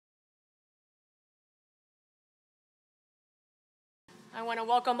I want to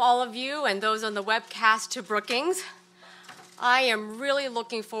welcome all of you and those on the webcast to Brookings. I am really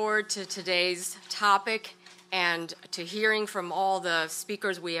looking forward to today's topic and to hearing from all the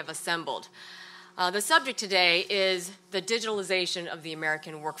speakers we have assembled. The subject today is the digitalization of the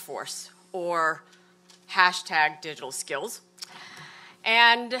American workforce, or hashtag digital skills.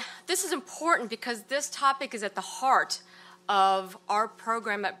 And this is important because this topic is at the heart of our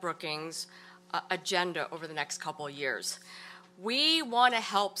program at Brookings agenda over the next couple of years. We want to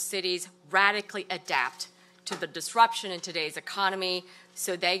help cities radically adapt to the disruption in today's economy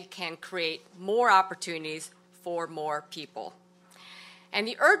so they can create more opportunities for more people. And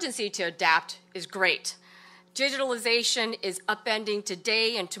the urgency to adapt is great. Digitalization is upending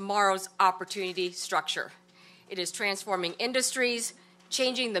today and tomorrow's opportunity structure. It is transforming industries,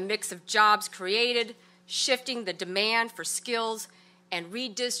 changing the mix of jobs created, shifting the demand for skills, and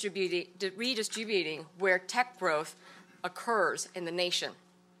redistributing where tech growth occurs in the nation.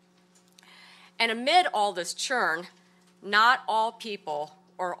 And amid all this churn, not all people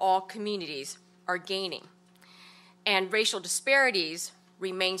or all communities are gaining. And racial disparities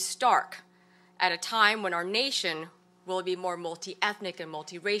remain stark at a time when our nation will be more multi-ethnic and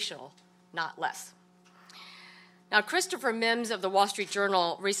multiracial, not less. Now, Christopher Mims of the Wall Street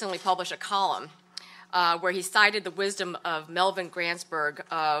Journal recently published a column where he cited the wisdom of Melvin Grantsberg,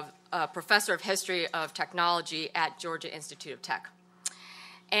 a professor of history of technology at Georgia Institute of Tech.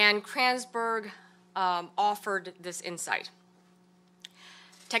 And Grantsberg offered this insight.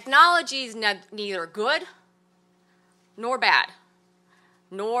 Technology is neither good nor bad,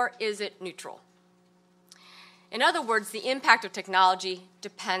 nor is it neutral. In other words, the impact of technology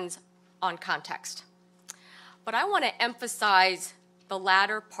depends on context. But I want to emphasize the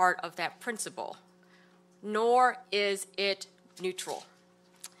latter part of that principle, nor is it neutral.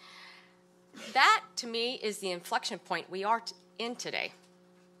 That, to me, is the inflection point we are in today.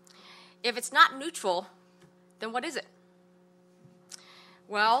 If it's not neutral, then what is it?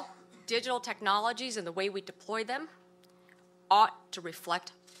 Well, digital technologies and the way we deploy them ought to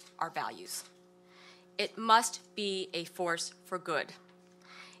reflect our values. It must be a force for good.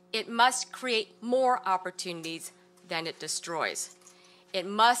 It must create more opportunities than it destroys. It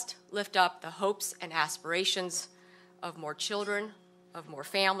must lift up the hopes and aspirations of more children, of more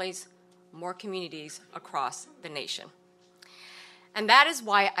families, more communities across the nation. And that is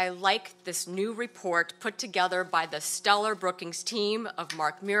why I like this new report put together by the stellar Brookings team of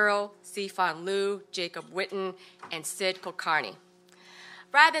Mark Muro, Sifan Liu, Jacob Witten, and Sid Kulkarni.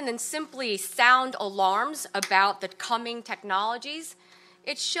 Rather than simply sound alarms about the coming technologies,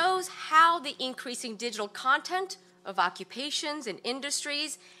 it shows how the increasing digital content of occupations and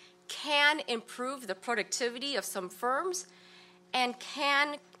industries can improve the productivity of some firms and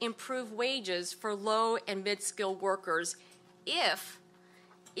can improve wages for low and mid-skilled workers if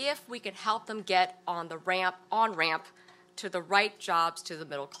we can help them get on the on-ramp to the right jobs to the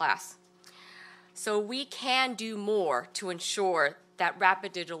middle class. So we can do more to ensure that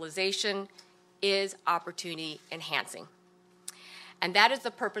rapid digitalization is opportunity enhancing. And that is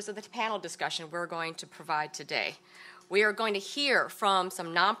the purpose of the panel discussion we're going to provide today. We are going to hear from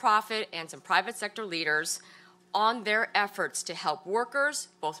some nonprofit and some private sector leaders on their efforts to help workers,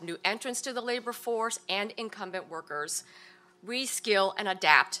 both new entrants to the labor force and incumbent workers, reskill and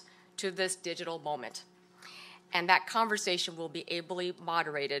adapt to this digital moment. And that conversation will be ably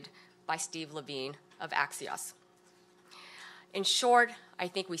moderated by Steve Levine of Axios. In short, I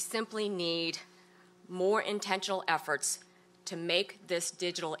think we simply need more intentional efforts to make this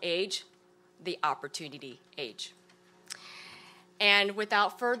digital age the opportunity age. And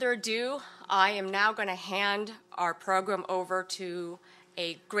without further ado, I am now going to hand our program over to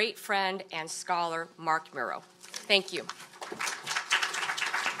a great friend and scholar, Mark Muro. Thank you.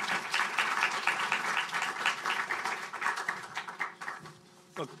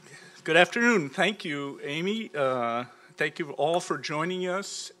 Well, good afternoon. Thank you, Amy. Thank you all for joining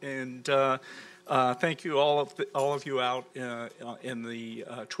us, and thank you all of you out in the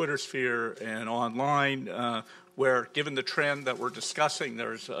Twitter sphere and online, where, given the trend that we're discussing,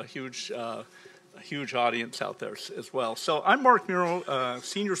 there's a huge audience out there as well. So I'm Mark Muro,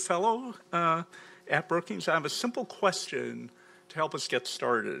 Senior Fellow at Brookings. I have a simple question to help us get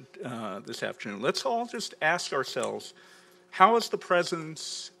started this afternoon. Let's all just ask ourselves, how is the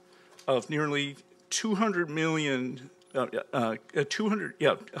presence of nearly 200 million,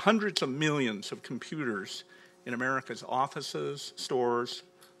 hundreds of millions of computers in America's offices, stores,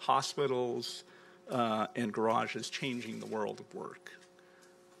 hospitals, and garages changing the world of work?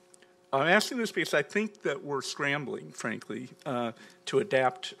 I'm asking this because I think that we're scrambling, frankly, to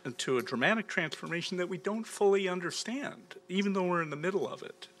adapt to a dramatic transformation that we don't fully understand, even though we're in the middle of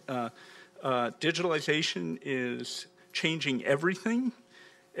it. Digitalization is changing everything,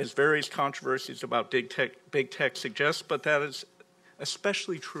 as various controversies about big tech suggest, but that is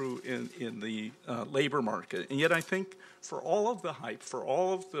especially true in the labor market. And yet I think for all of the hype, for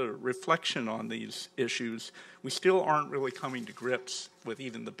all of the reflection on these issues, we still aren't really coming to grips with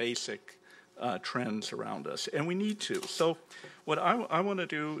even the basic trends around us, and we need to. So what I want to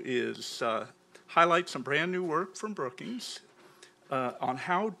do is highlight some brand new work from Brookings on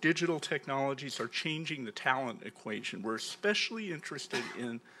how digital technologies are changing the talent equation. We're especially interested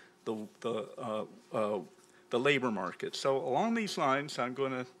in the labor market. So along these lines, I'm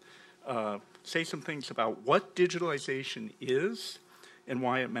going to say some things about what digitalization is and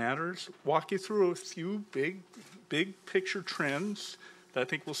why it matters, walk you through a few big picture trends that I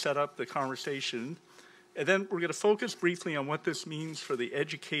think will set up the conversation, and then we're going to focus briefly on what this means for the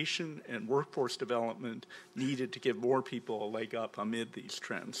education and workforce development needed to give more people a leg up amid these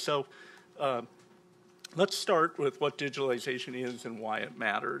trends. So let's start with what digitalization is and why it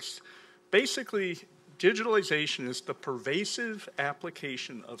matters. Basically, digitalization is the pervasive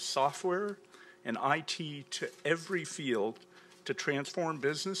application of software and IT to every field to transform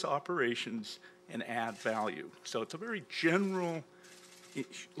business operations and add value. So it's a very general,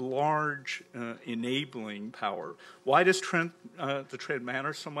 large enabling power. Why does the trend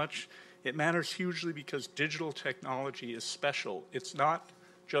matter so much? It matters hugely because digital technology is special. It's not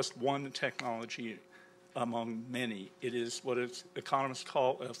just one technology among many. It is what economists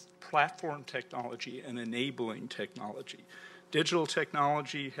call a platform technology, an enabling technology. Digital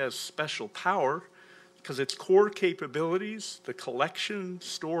technology has special power because its core capabilities, the collection,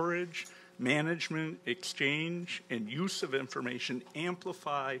 storage, management, exchange, and use of information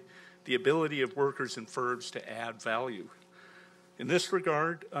amplify the ability of workers and firms to add value. In this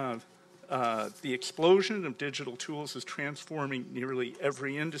regard, the explosion of digital tools is transforming nearly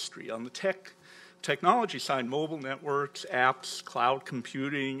every industry. On the technology side, mobile networks, apps, cloud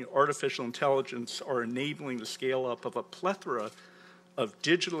computing, artificial intelligence are enabling the scale-up of a plethora of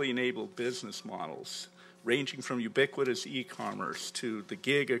digitally enabled business models, ranging from ubiquitous e-commerce to the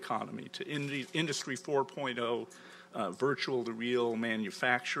gig economy to Industry 4.0, virtual to real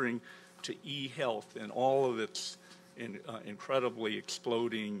manufacturing to e-health and all of its incredibly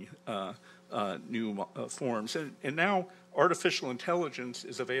exploding new forms. And now artificial intelligence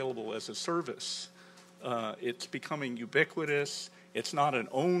is available as a service. It's becoming ubiquitous. It's not an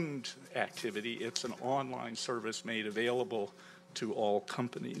owned activity. It's an online service made available to all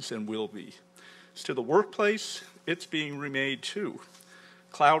companies and will be. As to the workplace, it's being remade too.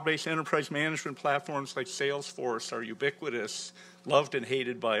 Cloud-based enterprise management platforms like Salesforce are ubiquitous, loved and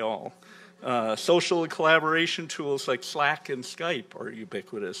hated by all. Social and collaboration tools like Slack and Skype are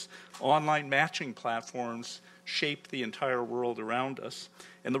ubiquitous. Online matching platforms shape the entire world around us.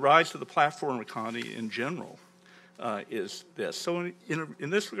 And the rise of the platform economy in general is this. So in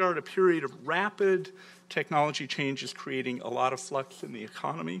this regard, a period of rapid technology change is creating a lot of flux in the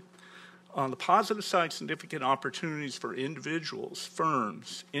economy. On the positive side, significant opportunities for individuals,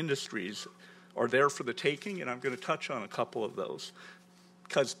 firms, industries are there for the taking, and I'm going to touch on a couple of those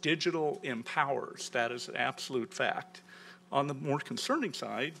because digital empowers. That is an absolute fact. On the more concerning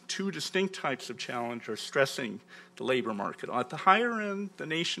side, two distinct types of challenge are stressing the labor market. At the higher end, the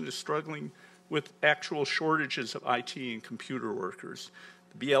nation is struggling with actual shortages of IT and computer workers.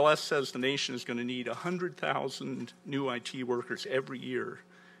 The BLS says the nation is going to need 100,000 new IT workers every year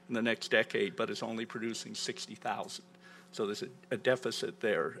in the next decade, but is only producing 60,000. So there's a deficit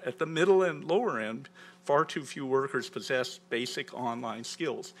there. At the middle and lower end, far too few workers possess basic online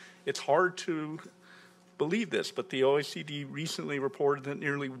skills. It's hard to believe this, but the OECD recently reported that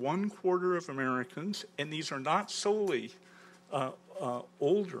nearly 1/4 of Americans, and these are not solely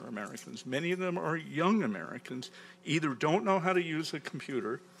older Americans, many of them are young Americans, either don't know how to use a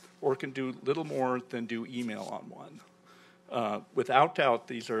computer or can do little more than do email on one. Without doubt,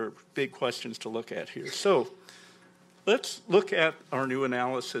 these are big questions to look at here. So let's look at our new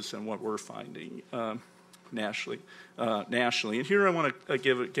analysis and what we're finding nationally. And here I want to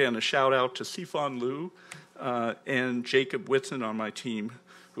give, again, a shout out to Sifan Liu and Jacob Whitson on my team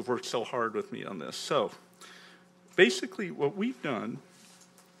who've worked so hard with me on this. So basically what we've done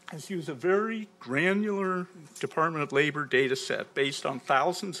is use a very granular Department of Labor data set based on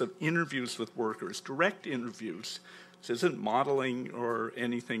thousands of interviews with workers, direct interviews. This isn't modeling or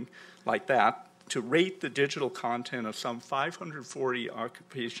anything like that, to rate the digital content of some 540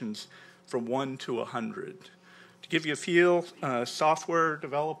 occupations from 1 to 100. To give you a feel, software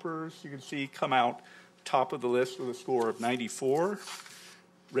developers, you can see, come out top of the list with a score of 94.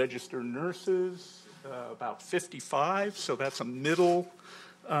 Registered nurses, about 55, so that's a middle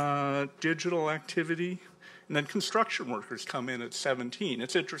digital activity. And then construction workers come in at 17.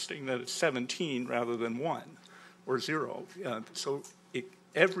 It's interesting that it's 17 rather than 1 or 0.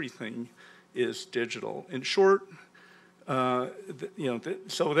 Everything is digital. In short,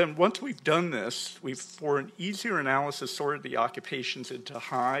 so then once we've done this, we've, for an easier analysis, sorted the occupations into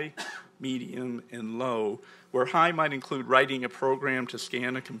high, medium, and low, where high might include writing a program to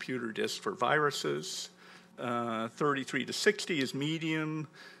scan a computer disk for viruses. 33 to 60 is medium.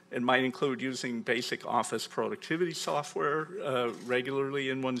 It might include using basic office productivity software regularly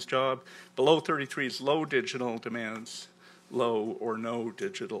in one's job. Below 33 is low digital, demands low or no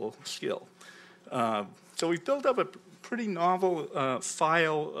digital skill. So we've built up a pretty novel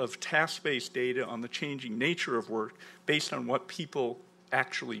file of task-based data on the changing nature of work based on what people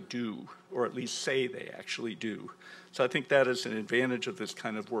actually do, or at least say they actually do. So I think that is an advantage of this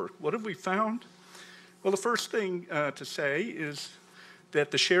kind of work. What have we found? Well, the first thing to say is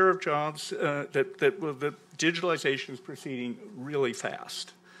that the share of jobs, that digitalization is proceeding really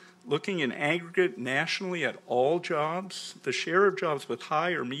fast. Looking in aggregate nationally at all jobs, the share of jobs with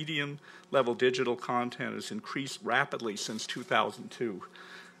high or medium level digital content has increased rapidly since 2002.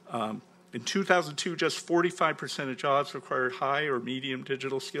 In 2002, just 45% of jobs required high or medium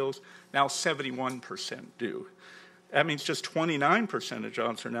digital skills. Now 71% do. That means just 29% of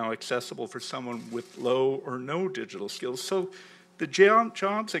jobs are now accessible for someone with low or no digital skills. So the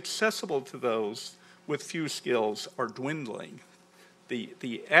jobs accessible to those with few skills are dwindling.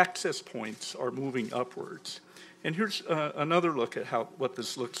 The access points are moving upwards. And here's another look at what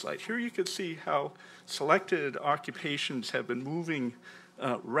this looks like. Here you can see how selected occupations have been moving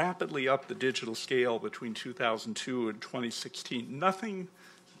rapidly up the digital scale between 2002 and 2016. Nothing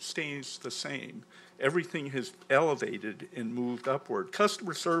stays the same. Everything has elevated and moved upward.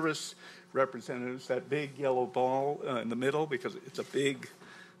 Customer service representatives, that big yellow ball in the middle, because it's a big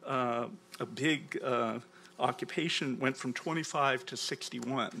occupation, went from 25 to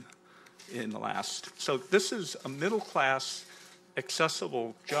 61 in the last. So this is a middle class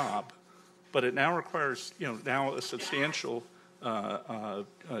accessible job, but it now requires, now a substantial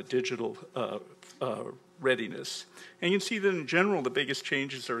digital readiness. And you can see that in general, the biggest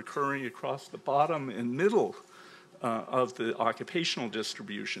changes are occurring across the bottom and middle of the occupational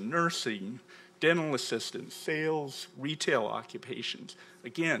distribution: nursing, dental assistants, sales, retail occupations.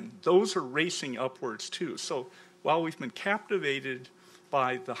 Again, those are racing upwards too. So while we've been captivated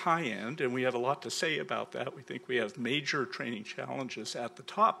by the high end, and we have a lot to say about that, we think we have major training challenges at the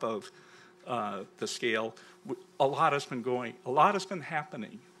top of the scale. A lot has been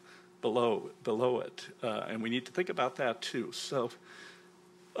happening below it, and we need to think about that too. So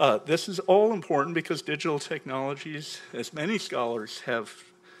this is all important because digital technologies, as many scholars have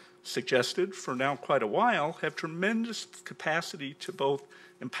suggested for now quite a while, have tremendous capacity to both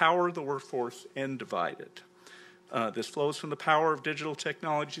empower the workforce and divide it. This flows from the power of digital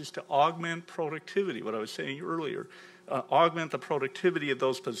technologies to augment productivity, what I was saying earlier, augment the productivity of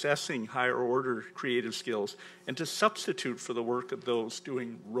those possessing higher order creative skills, and to substitute for the work of those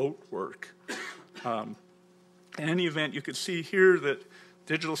doing rote work. In any event, you can see here that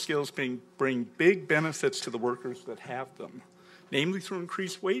digital skills bring big benefits to the workers that have them, namely through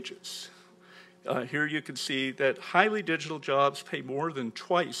increased wages. Here you can see that highly digital jobs pay more than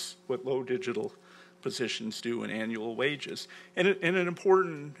twice what low digital positions do in annual wages. And an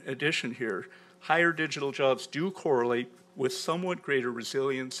important addition here, higher digital jobs do correlate with somewhat greater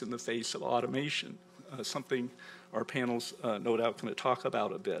resilience in the face of automation, something our panel's no doubt going to talk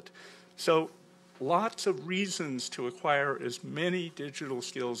about a bit. So lots of reasons to acquire as many digital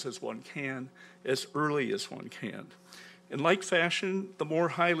skills as one can, as early as one can. In like fashion, the more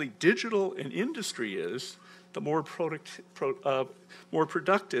highly digital an industry is, the more productive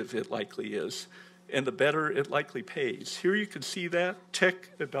it likely is, and the better it likely pays. Here you can see that tech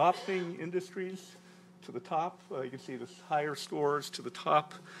adopting industries to the top, you can see the higher scores to the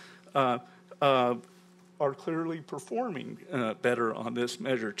top, are clearly performing better on this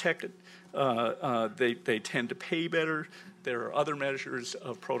measure. Tech, they tend to pay better. There are other measures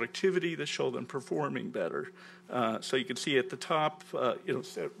of productivity that show them performing better. So you can see at the top,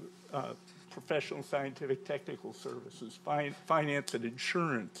 professional, scientific, technical services, finance and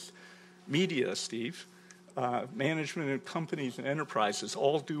insurance, media, Steve, management of companies and enterprises,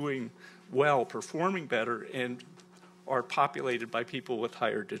 all doing well, performing better, and are populated by people with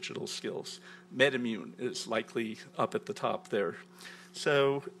higher digital skills. MedImmune is likely up at the top there.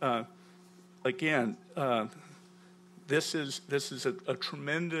 So again, this is a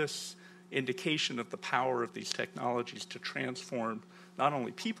tremendous indication of the power of these technologies to transform not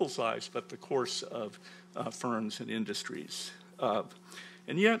only people's lives, but the course of firms and industries.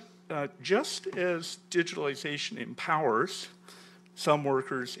 And yet, just as digitalization empowers some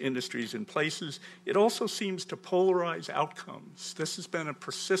workers, industries, and places, it also seems to polarize outcomes. This has been a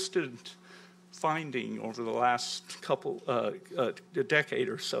persistent finding over the last decade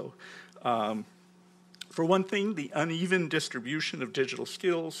or so. For one thing, the uneven distribution of digital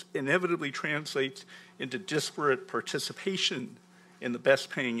skills inevitably translates into disparate participation in the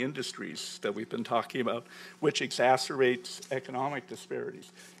best-paying industries that we've been talking about, which exacerbates economic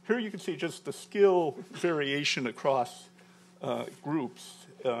disparities. Here you can see just the skill variation across groups,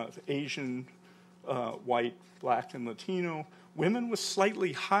 Asian, white, black, and Latino. Women with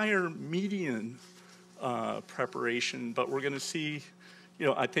slightly higher median preparation, but we're going to see,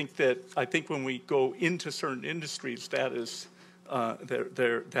 I think when we go into certain industries, that is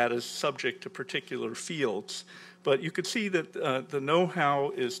subject to particular fields. But you could see that the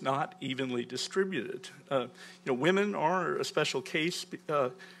know-how is not evenly distributed. Women are a special case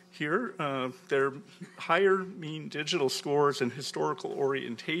here. Their higher mean digital scores and historical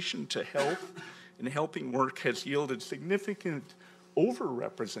orientation to health and helping work has yielded significant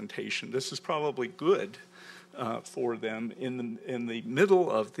overrepresentation. This is probably good for them in the middle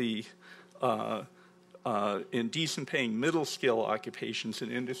of the in decent paying middle skill occupations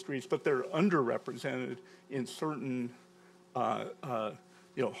and industries, but they're underrepresented in certain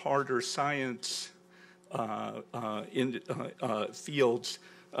harder science fields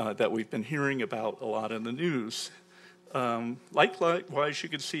that we've been hearing about a lot in the news. Likewise, you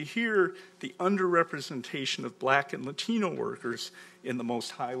can see here the underrepresentation of black and Latino workers in the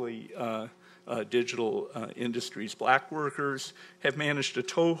most highly digital industries. Black workers have managed a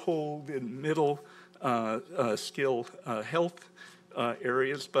toehold in middle skill health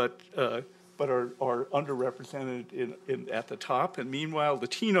areas, but are underrepresented at the top. And meanwhile,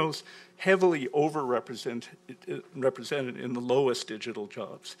 Latinos heavily represented in the lowest digital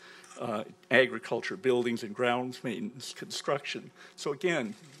jobs. Agriculture, buildings and grounds maintenance, construction. So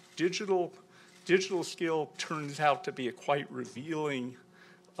again, digital skill turns out to be a quite revealing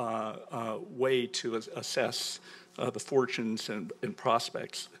way to assess the fortunes and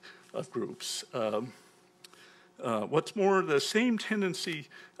prospects of groups. What's more, the same tendency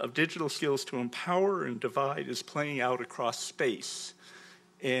of digital skills to empower and divide is playing out across space.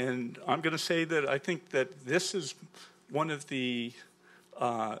 And I'm going to say that I think that this is one of the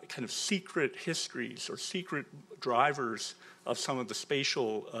kind of secret histories or secret drivers of some of the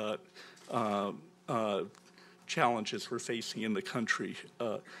spatial challenges we're facing in the country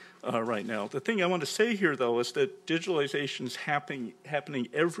right now. The thing I want to say here, though, is that digitalization is happening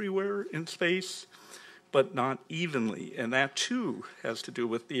everywhere in space, but not evenly. And that, too, has to do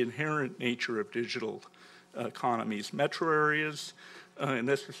with the inherent nature of digital economies. Metro areas, in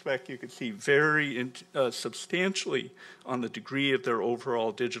this respect, you can see vary substantially on the degree of their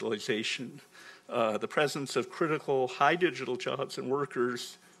overall digitalization. The presence of critical high digital jobs and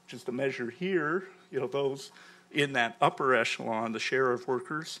workers, which is the measure here, those in that upper echelon, the share of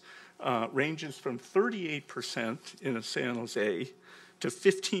workers, ranges from 38% in San Jose to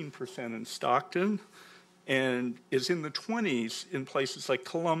 15% in Stockton, and is in the 20s in places like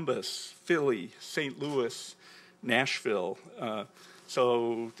Columbus, Philly, St. Louis, Nashville.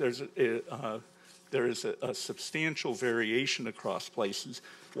 So there is a substantial variation across places.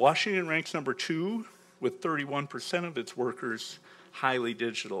 Washington ranks number 2 with 31% of its workers highly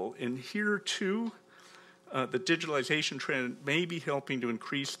digital. And here, too, the digitalization trend may be helping to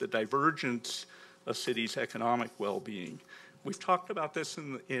increase the divergence of cities' economic well-being. We've talked about this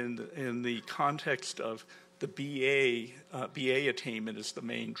in the context of the BA attainment as the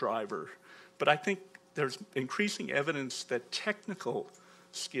main driver. But I think there's increasing evidence that technical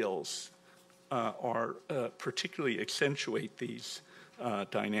skills are particularly accentuate these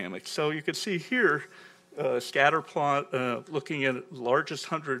dynamics. So you can see here, scatter plot looking at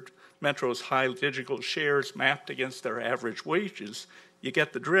largest 100 metros' high digital shares mapped against their average wages. You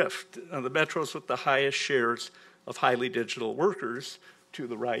get the drift. The metros with the highest shares of highly digital workers to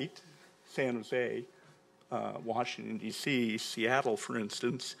the right, San Jose, Washington, D.C., Seattle, for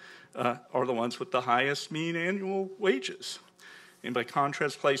instance, are the ones with the highest mean annual wages. And by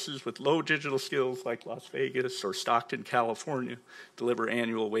contrast, places with low digital skills like Las Vegas or Stockton, California, deliver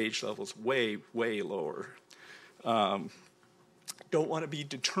annual wage levels way, way lower. Don't want to be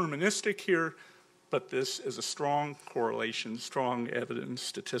deterministic here, but this is a strong correlation, strong evidence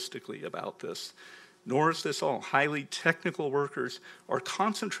statistically about this. Nor is this all. Highly technical workers are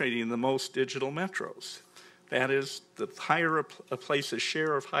concentrating in the most digital metros. That is, the higher a place's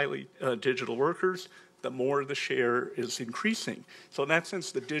share of highly digital workers, the more the share is increasing. So in that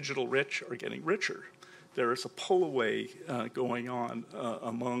sense, the digital rich are getting richer. There is a pull away going on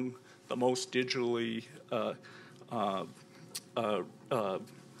among the most digitally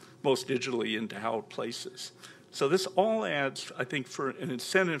endowed places. So this all adds, I think, for an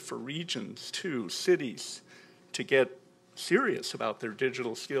incentive for regions too, cities, to get serious about their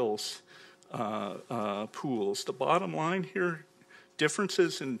digital skills pools. The bottom line here,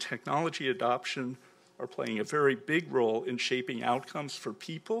 differences in technology adoption are playing a very big role in shaping outcomes for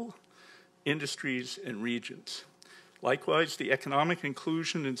people, industries, and regions. Likewise, the economic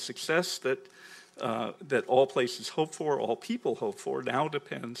inclusion and success that all places hope for, all people hope for, now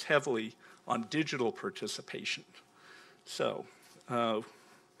depends heavily on digital participation. So,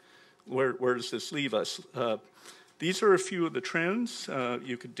 where does this leave us? These are a few of the trends.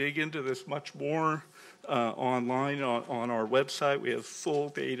 You could dig into this much more online on our website. We have full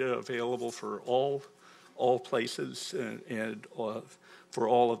data available for all places and for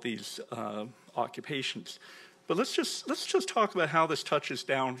all of these occupations. But let's just talk about how this touches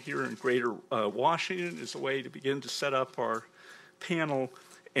down here in Greater Washington as a way to begin to set up our panel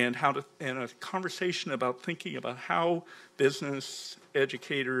and a conversation about thinking about how business,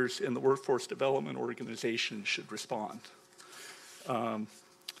 educators, and the workforce development organization should respond.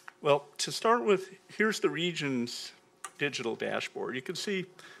 Well, to start with, here's the region's digital dashboard. You can see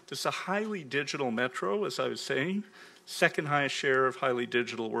this is a highly digital metro, as I was saying, second highest share of highly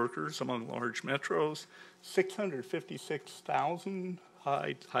digital workers among large metros, 656,000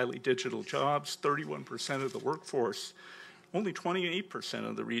 highly digital jobs, 31% of the workforce. Only 28%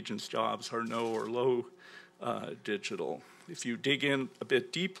 of the region's jobs are no or low digital. If you dig in a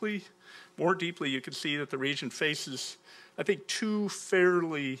bit more deeply, you can see that the region faces, I think, two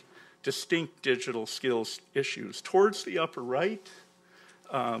fairly distinct digital skills issues. Towards the upper right,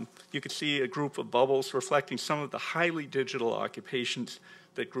 you can see a group of bubbles reflecting some of the highly digital occupations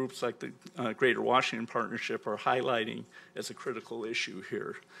that groups like the Greater Washington Partnership are highlighting as a critical issue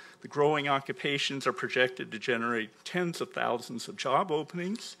here. The growing occupations are projected to generate tens of thousands of job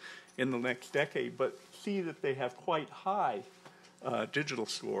openings in the next decade, but see that they have quite high digital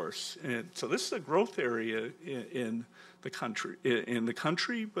scores. And so this is a growth area in the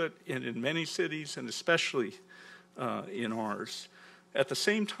country, but in many cities, and especially in ours. At the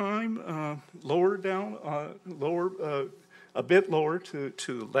same time, a bit lower to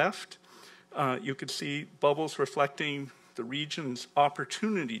the left, you could see bubbles reflecting the region's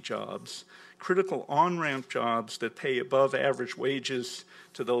opportunity jobs, critical on-ramp jobs that pay above average wages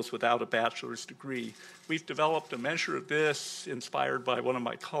to those without a bachelor's degree. We've developed a measure of this inspired by one of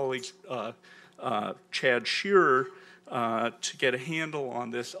my colleagues, Chad Shearer, to get a handle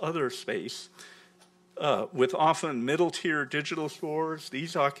on this other space. With often middle-tier digital scores,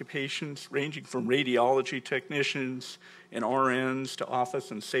 these occupations, ranging from radiology technicians and RNs to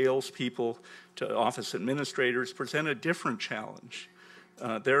office and salespeople to office administrators, present a different challenge.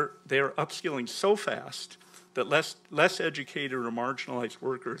 They're upskilling so fast that less educated or marginalized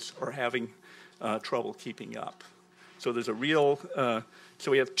workers are having trouble keeping up. So there's a real, so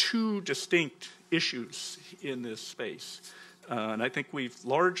we have two distinct issues in this space. And I think we've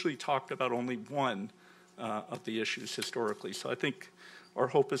largely talked about only one of the issues historically. So I think our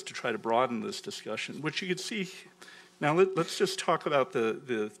hope is to try to broaden this discussion, which you can see. Now let's just talk about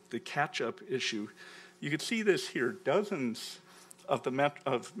the catch-up issue. You can see this here. Dozens of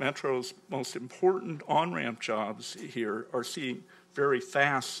Metro's most important on-ramp jobs here are seeing very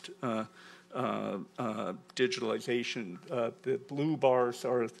fast digitalization. The blue bars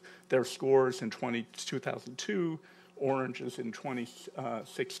are their scores in 2002, oranges in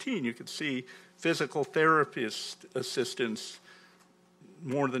 2016. You can see physical therapist assistants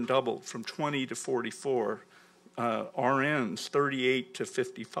more than doubled from 20 to 44. RNs 38 to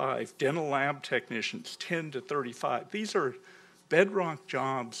 55. Dental lab technicians 10 to 35. These are bedrock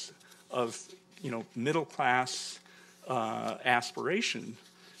jobs of middle class aspiration,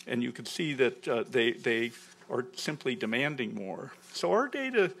 and you can see that they are simply demanding more. So our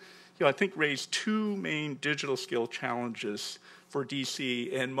data, I think, raised two main digital skill challenges for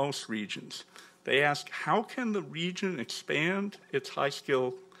DC and most regions. They ask, how can the region expand its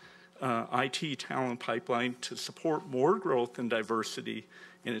high-skill IT talent pipeline to support more growth and diversity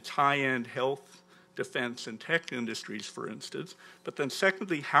in its high-end health, defense, and tech industries, for instance? But then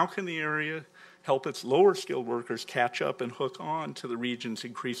secondly, how can the area help its lower-skilled workers catch up and hook on to the region's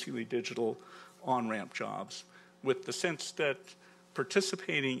increasingly digital on-ramp jobs, with the sense that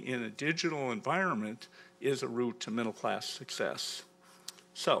participating in a digital environment is a route to middle-class success?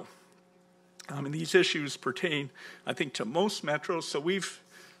 So, And these issues pertain, I think, to most metros. So we've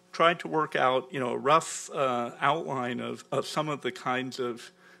tried to work out, a rough outline of some of the kinds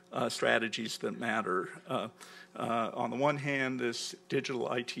of strategies that matter. On the one hand, this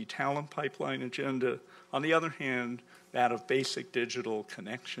digital IT talent pipeline agenda. On the other hand, that of basic digital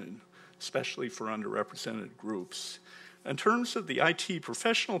connection, especially for underrepresented groups. In terms of the IT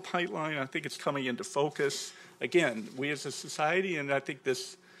professional pipeline, I think it's coming into focus. Again, we as a society, and I think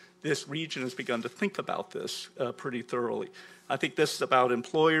this region has begun to think about this pretty thoroughly. I think this is about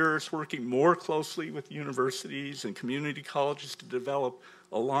employers working more closely with universities and community colleges to develop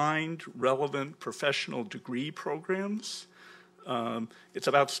aligned, relevant professional degree programs. It's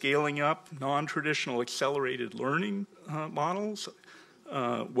about scaling up non-traditional accelerated learning models,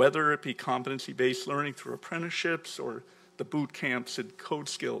 whether it be competency-based learning through apprenticeships or the boot camps and code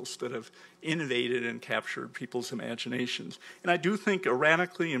skills that have innovated and captured people's imaginations. And I do think a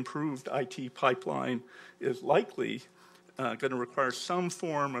radically improved IT pipeline is likely going to require some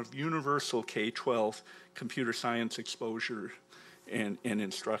form of universal K-12 computer science exposure and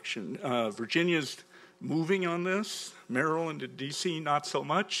instruction. Virginia's moving on this. Maryland and DC, not so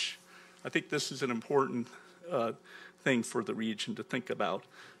much. I think this is an important thing for the region to think about.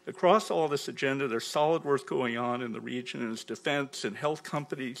 Across all this agenda, there's solid work going on in the region as defense and health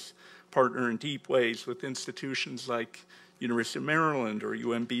companies partner in deep ways with institutions like University of Maryland or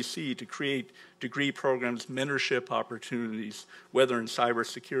UMBC to create degree programs, mentorship opportunities, whether in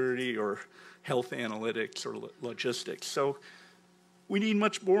cybersecurity or health analytics or logistics. So we need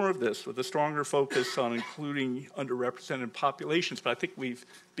much more of this with a stronger focus on including underrepresented populations, but I think we've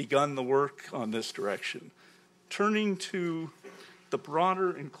begun the work on this direction. Turning to the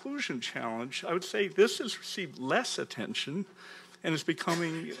broader inclusion challenge, I would say this has received less attention and is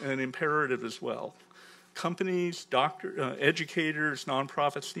becoming an imperative as well. Companies, educators,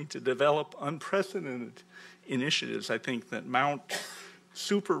 nonprofits need to develop unprecedented initiatives, I think, that mount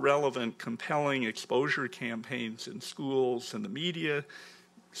super relevant, compelling exposure campaigns in schools and the media,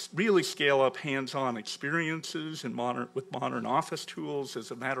 really scale up hands-on experiences with modern office tools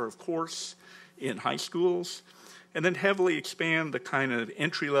as a matter of course in high schools, and then heavily expand the kind of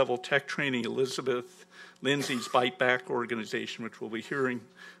entry-level tech training Elizabeth Lindsay's Bite Back organization, which we'll be hearing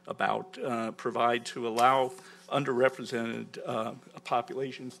about, provide to allow underrepresented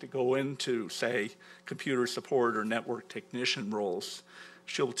populations to go into, say, computer support or network technician roles.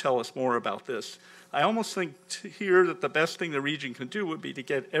 She'll tell us more about this. I almost think here that the best thing the region can do would be to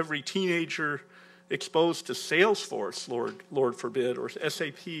get every teenager exposed to Salesforce, Lord forbid, or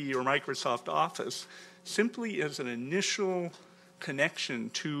SAP or Microsoft Office, simply as an initial connection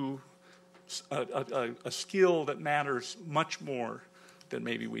to a skill that matters much more than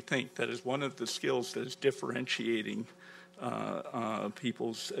maybe we think. That is one of the skills that is differentiating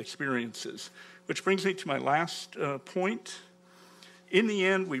people's experiences. Which brings me to my last point. In the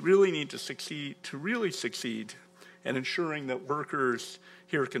end, we really need to really succeed in ensuring that workers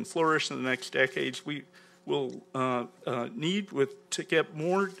here can flourish in the next decades. We will need to get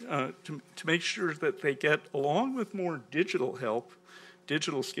more, to make sure that they get, along with more digital help,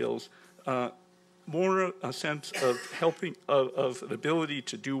 digital skills, more a sense of helping, of an ability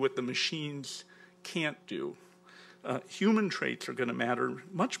to do what the machines can't do. Human traits are going to matter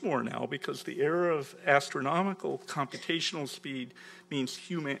much more now because the era of astronomical computational speed means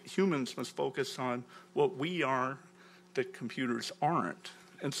humans must focus on what we are that computers aren't.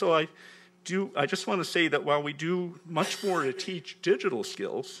 And so I just want to say that while we do much more to teach digital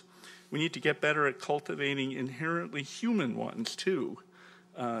skills, we need to get better at cultivating inherently human ones too.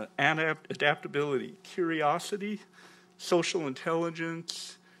 Adaptability, curiosity, social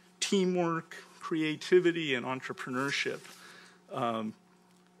intelligence, teamwork, creativity, and entrepreneurship.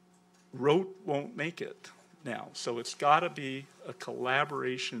 Rote won't make it now. So it's got to be a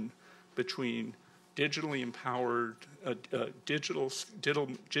collaboration between digitally empowered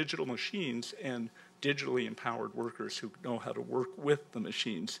digital machines and digitally empowered workers who know how to work with the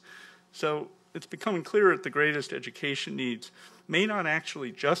machines. So it's becoming clear that the greatest education needs may not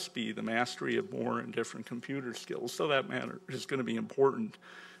actually just be the mastery of more and different computer skills, so that matter is going to be important.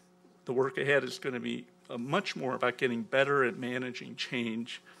 The work ahead is going to be much more about getting better at managing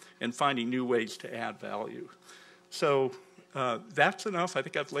change and finding new ways to add value. So that's enough. I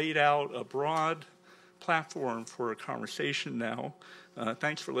think I've laid out a broad platform for a conversation now.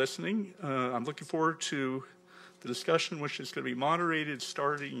 Thanks for listening. I'm looking forward to the discussion, which is going to be moderated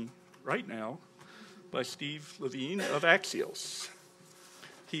starting right now by Steve Levine of Axios.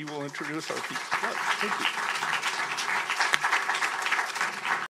 He will introduce our people. Thank you.